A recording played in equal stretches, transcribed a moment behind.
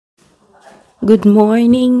Good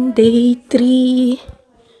morning, day 3.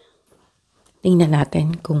 Tingnan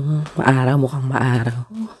natin kung maaraw, mukhang maaraw.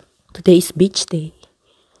 Today is beach day.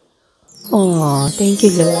 Oh, thank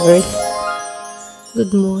you, Lord.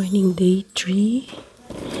 Good morning, day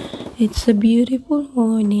 3. It's a beautiful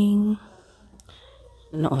morning.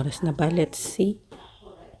 Ano oras na ba? Let's see.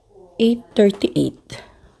 8:38.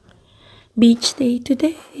 Beach day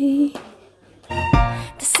today.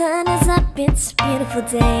 The sun is up, it's a beautiful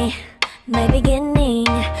day. My beginning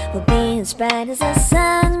will be as bright as the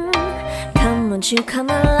sun. Come, won't you come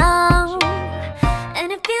along?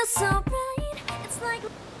 And it feels so bright, it's like...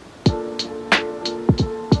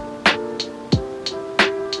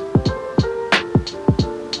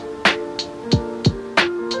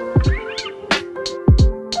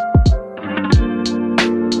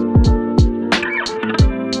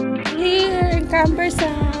 Here in Camber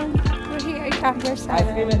Sands. We're here in Camber Sands. Ice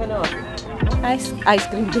cream na ano? Ice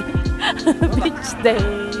cream day. Beach day.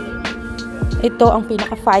 Ito ang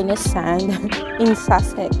pinaka-finest sand in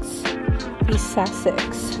Sussex. East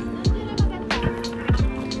Sussex.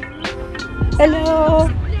 Hello!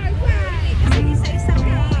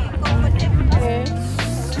 Okay.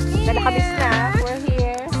 Nalakabis na. We're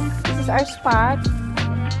here. This is our spot.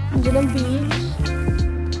 Andiyan ang beach.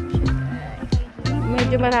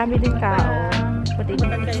 Medyo marami din tao. But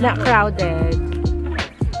it's not crowded.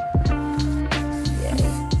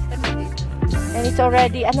 And it's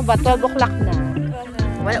already, ano ba, 12 o'clock na.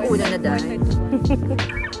 Wala una na dahil.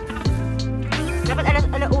 Dapat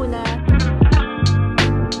alauna.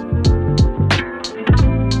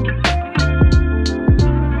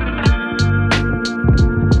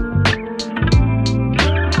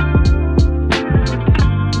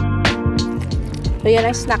 So yan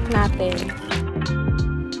ang snack natin.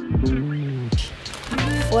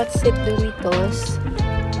 What's it, Doritos?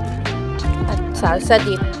 At salsa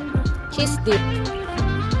dip. Cheese dip.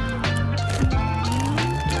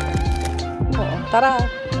 Oo, tara.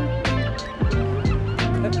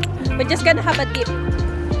 We're just gonna have a dip.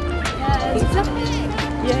 Yes.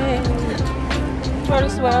 Yay.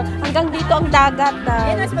 Well, hanggang dito ang dagat.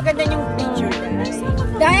 Yan, mas maganda yung picture.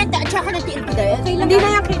 Dahil, tsaka na tiil ko dahil. Okay lang. Hindi na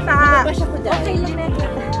yan kita. Okay lang na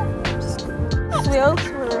kita. Swirl.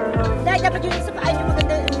 Dahil, dapat yung isa pa, yung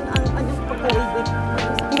maganda ang pagka-wave.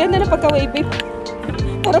 Ang ganda na pagka-wave.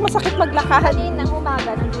 Pero masakit maglakad. Ng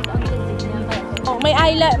umaga, nandito ang tubig niya. Oh, may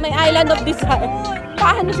island of desire.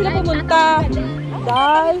 Paano sila pumunta?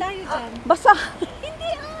 Dahil basa.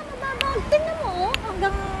 Hindi, nababag. Tingnan mo,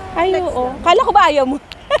 hanggang... Ay, oo. Kala ko ba ayaw mo?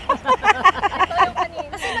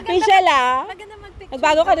 Michelle, Maganda mag-picture.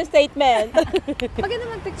 nagbago ka ng statement. Maganda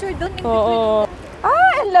mag-picture doon. Oo.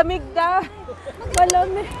 Ah, ang lamig da.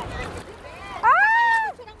 Malamig.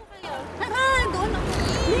 Ah! Doon ako.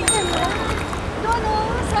 Doon o,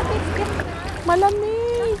 sa picture.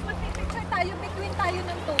 Malamig. Mag-picture tayo, between tayo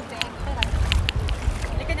ng tubig. Tara.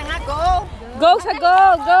 Halika na nga, go! Go sa go.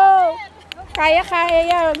 Kaya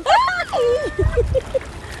yan.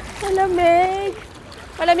 Malamig.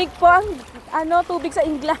 Malamig po ang tubig sa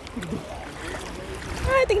England.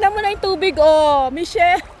 Ay, tingnan mo na yung tubig, oh.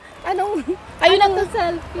 Michelle, ayun lang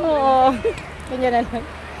selfie. Oo. Ganyan na lang.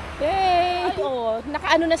 Yay! Oo,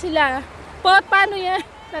 nakaano na sila. Pot, paano yan?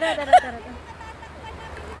 Tara.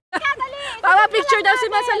 Papa, picture daw si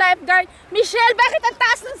Ma sa lifeguard. Michelle, bakit ang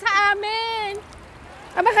taas nun sa amin?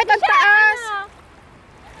 Bakit ang taas?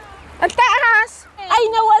 Ang taas! Ay,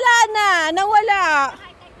 nawala na!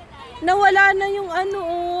 Nawala na yung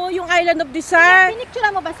yung Island of Desire. Pinicture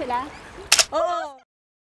mo ba sila? Oo.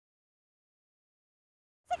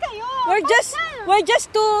 Kasi kayo! We're just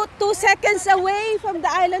 2 seconds away from the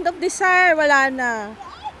Island of Desire. Wala na.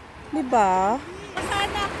 Diba?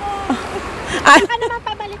 Sana ako. Baka naman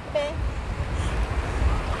pabalik, be.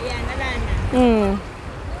 Ayan, wala na.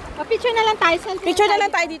 Picture na lang tayo. Selfie Picture na lang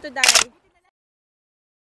tayo dito, Day.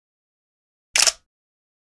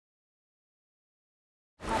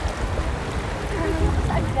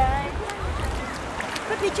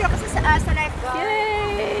 Picture ako sa lifeguard.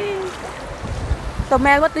 Yay! So,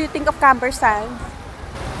 Mel, what do you think of Camber Sands?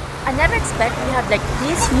 I never expected we have like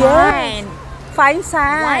this Yes. Fine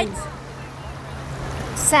sand. white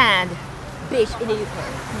sand beach in the UK.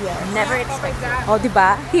 Yes. Never expected. Oh,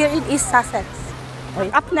 diba? Here in East Sussex.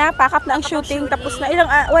 Pack up na ang shooting. Tapos na 1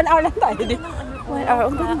 hour lang tayo. 1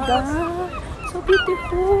 hour. Ang ganda. So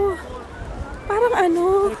beautiful. Parang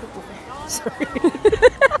Sorry.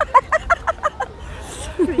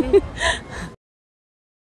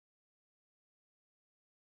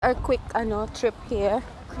 Our quick trip here.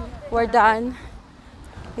 We're done.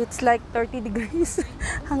 It's like 30 degrees.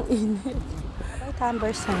 Ang init. Camber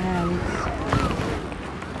Sands.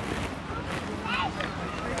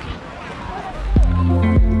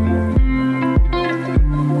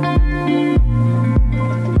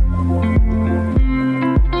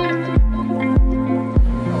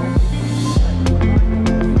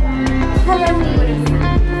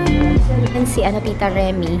 si Tita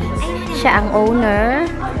Remy. Siya ang owner.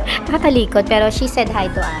 Nakatalikod, pero she said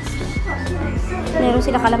hi to us. Meron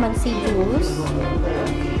sila calamansi juice.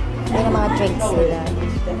 May mga drinks sila.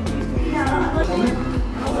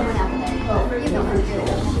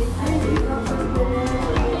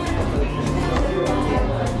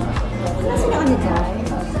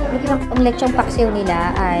 Ang lechong paksiw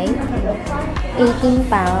nila ay 18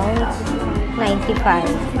 pounds, 95.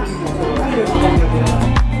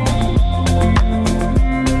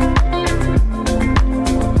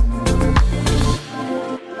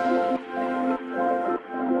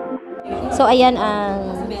 So, ayan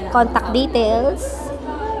ang contact details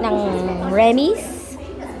ng Remy's.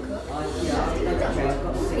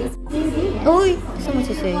 Uy! Saan mo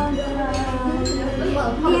sisay?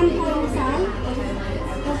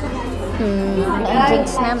 Ang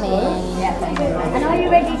drinks namin. And are you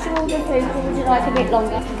ready to order food or would you like a bit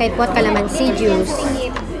longer? Kahit po calamansi juice.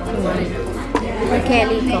 For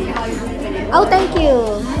Kelly ko. Oh, thank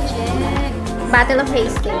you! Battle of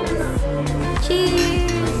Hastings. Cheers!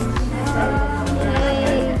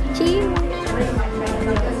 Yay! Cheers!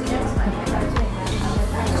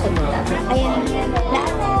 Ayan.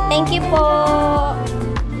 Thank you po!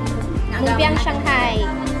 Lumpiang Shanghai.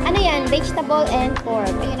 Ano yan? Vegetable and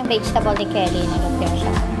pork. Ayan ang vegetable ni Kelly na lumpiang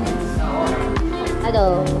Shanghai.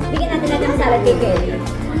 Ano? Bigyan natin natin ng salad kay Kelly.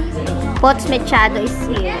 Pots Mechado is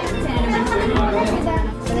here.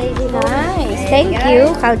 Nice. Thank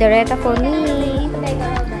you. Caldereta for me.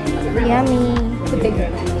 Yummy.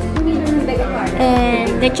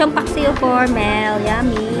 And lechong paksiw for Mel.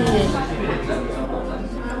 Yummy.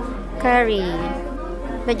 Curry.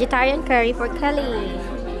 Vegetarian curry for Kelly.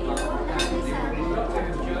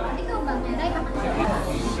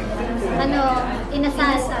 Ano?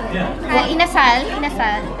 Inasal. Inasal?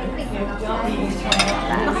 Inasal.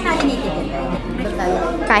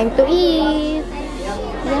 Time to eat.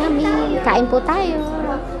 Yummy. Kain po tayo.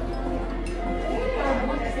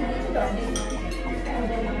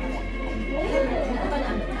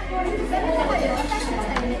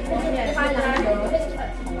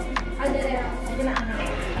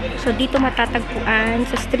 So, dito matatagpuan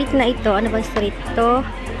sa street na ito. Ano bang street ito?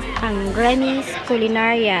 Ang Remy's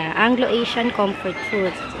Kulinarya. Anglo-Asian Comfort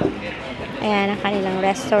Food. Ayan ang kanilang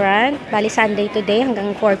restaurant. Bali, Sunday today.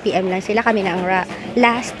 Hanggang 4 PM lang sila. Kami na ang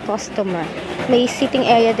last customer. May sitting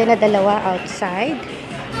area din na dalawa outside.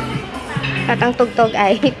 At ang tugtog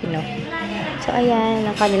ay Pino. So, ayan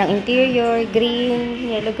ang kanilang interior.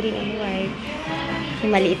 Green, yellow, green, and white. May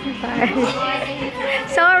maliit na bar.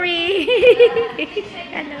 Sorry!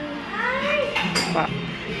 Hello. Wow.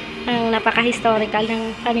 Ang napaka-historical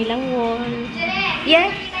ng kanilang wall.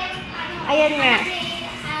 Yeah? Ayan nga.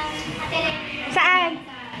 Saan?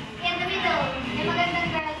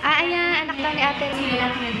 Ayan. Anak daw ni Ate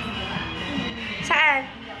Remy. Saan?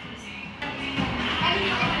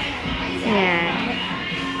 Ayan.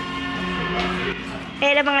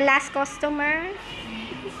 Ayan ang mga last customer.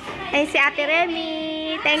 Ayan si Ate Remy.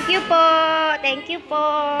 Thank you po. Thank you po.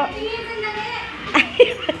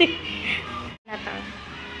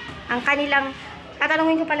 Ang kanilang,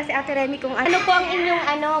 tatanungin ko pala si Ate Remy kung ano po ang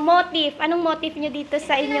inyong motive. Anong motive nyo dito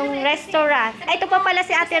sa inyong restaurant? Ay, ito pa pala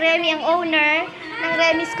si Ate Remy, ang owner ng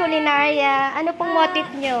Remy's Kulinarya. Ano pong motive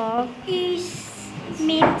nyo? East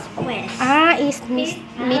meets west. Ah, East meets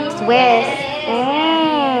west.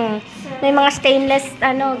 May mga stainless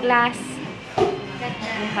glass.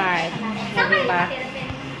 Hard. Diba?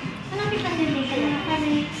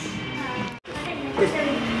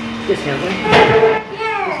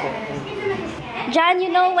 John,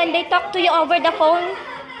 you know, when they talk to you over the phone,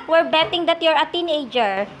 we're betting that you're a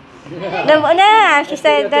teenager. Na, she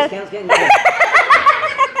said that.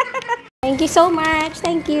 Thank you so much.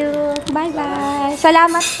 Thank you. Bye-bye.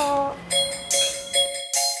 Salamat po.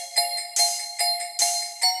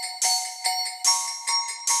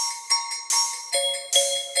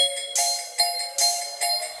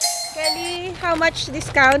 Kelly, how much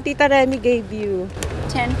discount Tita Remy gave you?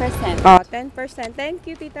 10%. Oh, 10%. Thank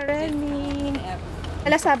you, Tita Remy.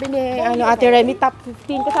 Wala sabi ni Ate Remy, top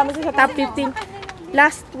 15. Kasama siya sa top 15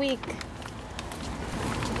 last week.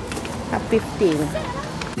 Top 15.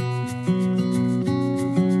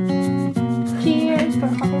 Cheers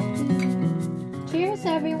for Cheers,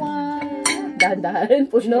 everyone.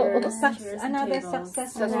 Dahan-dahan, puno. Another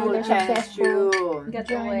successful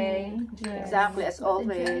getaway. Exactly, as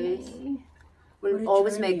always. We'll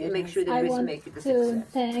always make sure that we make it a to success.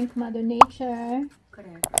 thank Mother Nature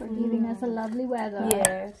Correct. for giving us a lovely weather.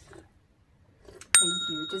 Yes. Thank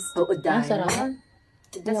you. Just Ang sarap.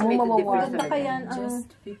 it doesn't make a difference. Baka yan Just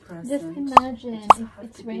be present. Just imagine if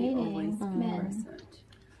it's raining. Always be Man. present.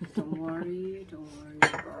 Don't worry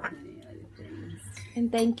about many other things. And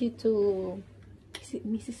thank you to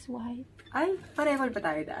Mrs. White. Ay, pareho pa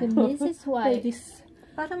tayo To daan. Mrs. White. This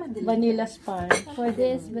Para madilim. vanilla sponge. For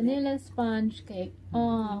this vanilla sponge cake.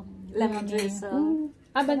 Oh, Lemon drizzle.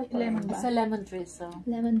 lemon ba? It's a lemon drizzle.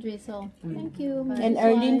 Lemon drizzle. Thank you, Mrs. And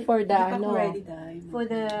Erlyn White. for the Hindi pa ano, ako ready dahil. For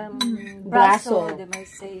the Braso. braso, the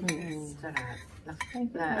Mercedes. Sarap.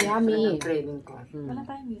 Thank you. Yummy. Ang craving ko. Wala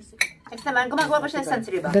tayong music. Next naman, gumagawa ko siya ng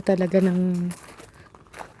sunscreen ba? Ganda talaga ng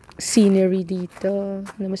scenery dito.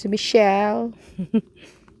 Naman si Michelle.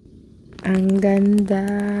 Ang ganda.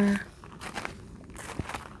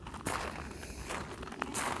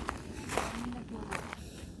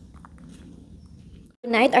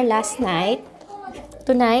 Tonight, our last night.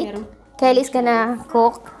 Tonight, Kelly's gonna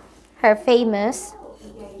cook her famous,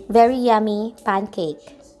 very yummy pancake.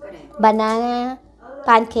 Banana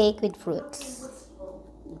pancake with fruits.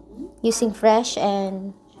 Using fresh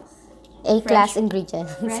and A-class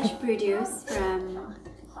ingredients. Fresh produce from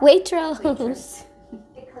Waitrose.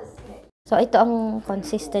 So, ito ang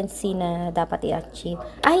consistency na dapat i-achieve.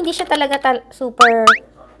 Ah, hindi siya talaga super,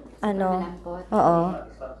 malambot. oo.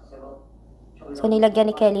 So,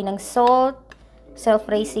 nilagyan ni Kelly ng salt,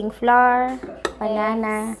 self-raising flour,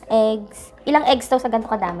 banana, eggs. Ilang eggs daw sa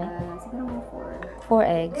ganito kadami? Siguro mga 4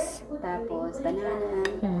 eggs. 4. Tapos banana.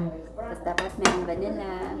 Tapos dapat merong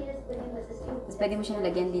vanilla. Tapos pwede mo siyang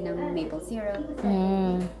lagyan din ng maple syrup.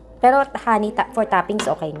 Pero honey for toppings,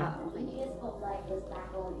 okay na. Okay.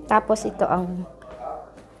 Tapos, ito ang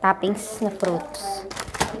toppings na fruits.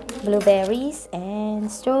 Blueberries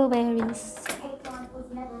and strawberries.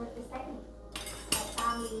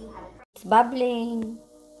 It's bubbling.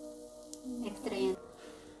 Extra yan.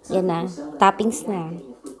 Yan na. Toppings na.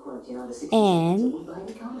 And,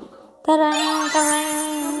 taran,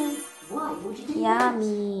 taran!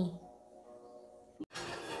 Yummy!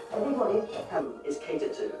 Everybody is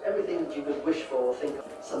catered to. Everything that you could wish for or think of.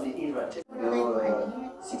 Somebody interactive.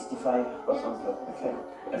 65 or something. Okay.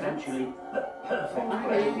 Eventually, the perfect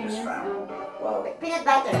grade is found. Well, peanut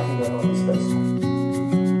butter.